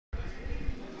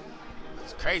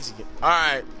It's crazy. All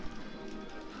right.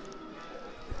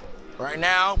 Right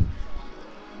now,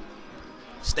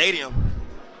 stadium.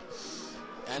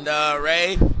 And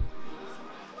Ray.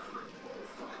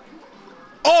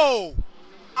 Oh,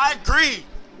 I agree.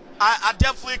 I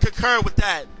definitely concur with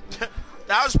that.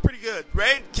 That was pretty good.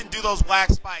 Ray can do those whack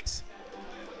spikes.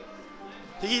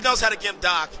 He knows how to get him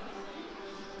Doc.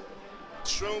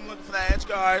 Shroomed looking for that edge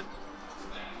guard.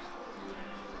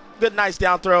 Good, nice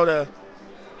down throw to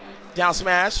down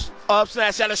smash. Up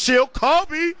smash out of shield.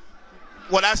 Kobe.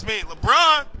 Well, that's me.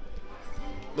 LeBron.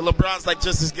 But LeBron's like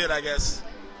just as good, I guess.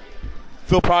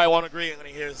 Phil probably won't agree when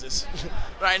he hears this.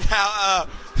 Right now,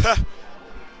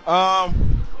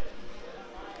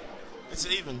 it's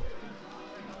even.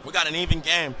 We got an even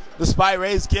game. Despite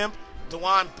Ray's gimp,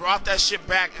 Dewan brought that shit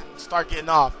back and start getting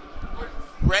off.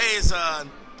 Ray is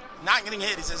not getting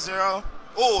hit. He's at 0.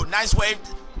 Oh, nice wave.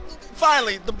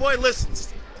 Finally, the boy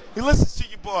listens. He listens to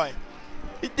you, boy.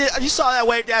 You saw that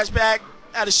wave dash back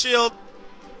out of shield.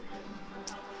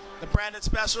 The Brandon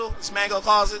special, as Mango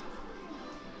calls it.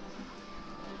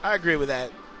 I agree with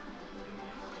that.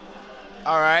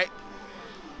 All right.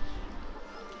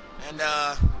 And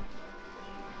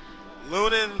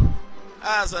Lunin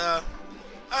has a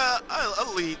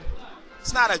lead.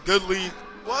 It's not a good lead.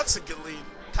 Well, it's a good lead,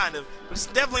 kind of. But it's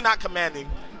definitely not commanding.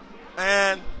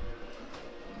 And,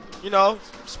 you know,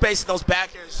 spacing those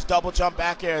back airs, double jump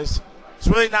back airs.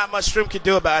 There's really not much Shroomed can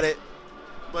do about it.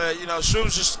 But, you know,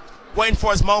 Shroomed's just waiting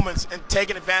for his moments and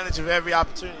taking advantage of every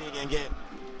opportunity he can get.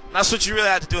 And that's what you really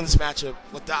have to do in this matchup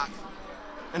with Doc.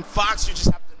 And Fox, you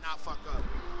just have to not fuck up.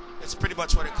 That's pretty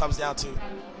much what it comes down to.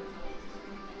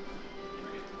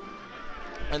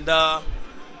 And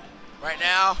right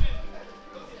now,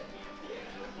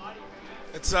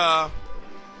 it's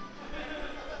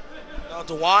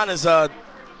Dewan is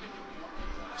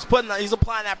he's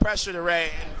applying that pressure to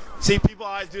Ray. And see, people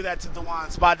always do that to Dewan,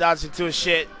 spot dodging to his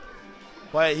shit,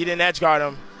 but he didn't edge guard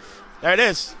him. There it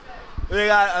is. We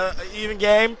got an even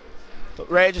game.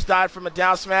 Ray just died from a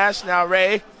down smash. Now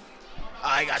Ray,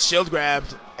 he got shield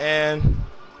grabbed, and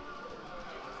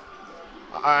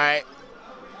all right.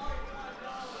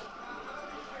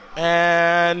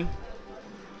 And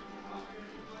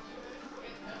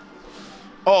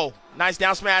oh, nice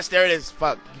down smash. There it is.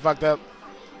 Fuck, you fucked up.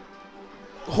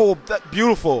 Oh, that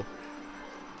beautiful.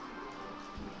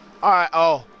 All right. Oh,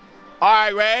 all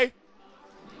right, Ray.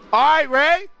 All right,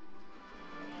 Ray.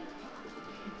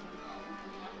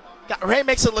 God, Ray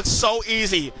makes it look so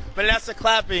easy, but that's the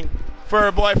clapping for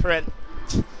her boyfriend.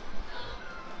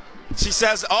 She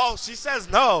says, oh, she says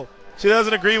no. She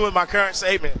doesn't agree with my current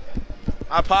statement.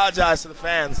 I apologize to the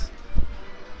fans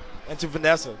and to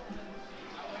Vanessa.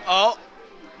 Oh,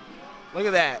 look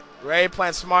at that. Ray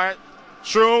playing smart.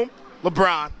 Shroomed,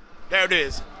 LeBron. There it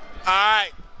is. All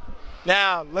right.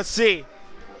 Now, let's see.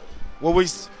 Well, we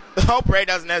hope Ray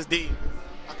doesn't SD.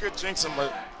 I could jinx him,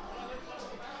 but.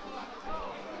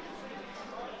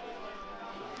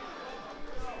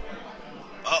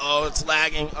 Uh-oh, it's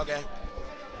lagging. Okay.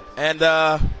 And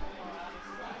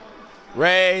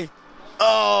Ray.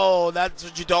 Oh, that's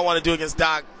what you don't want to do against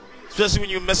Doc. Especially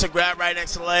when you miss a grab right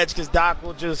next to the ledge, because Doc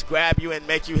will just grab you and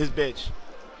make you his bitch.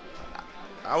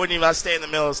 I wouldn't even stay in the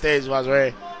middle of the stage if I was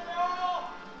Ray.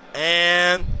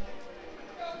 And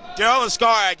Daryl and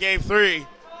Scar at game 3.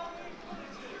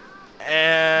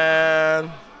 And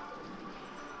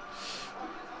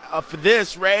for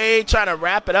this, Ray trying to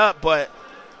wrap it up, but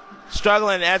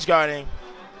struggling edge guarding.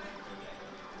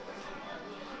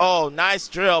 Oh, nice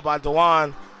drill by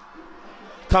Dewan.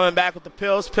 Coming back with the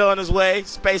pills, pill in his way,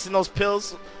 spacing those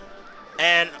pills.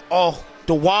 And, oh,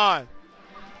 Dewan.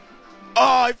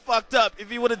 Oh, he fucked up. If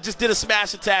he would have just did a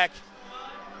smash attack.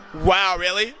 Wow,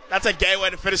 really? That's a gay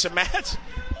way to finish a match?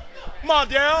 Come on,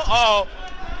 Daryl. Oh,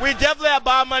 we definitely have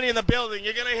Bob Money in the building.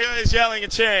 You're going to hear us yelling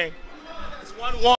and cheering. It's 1-1.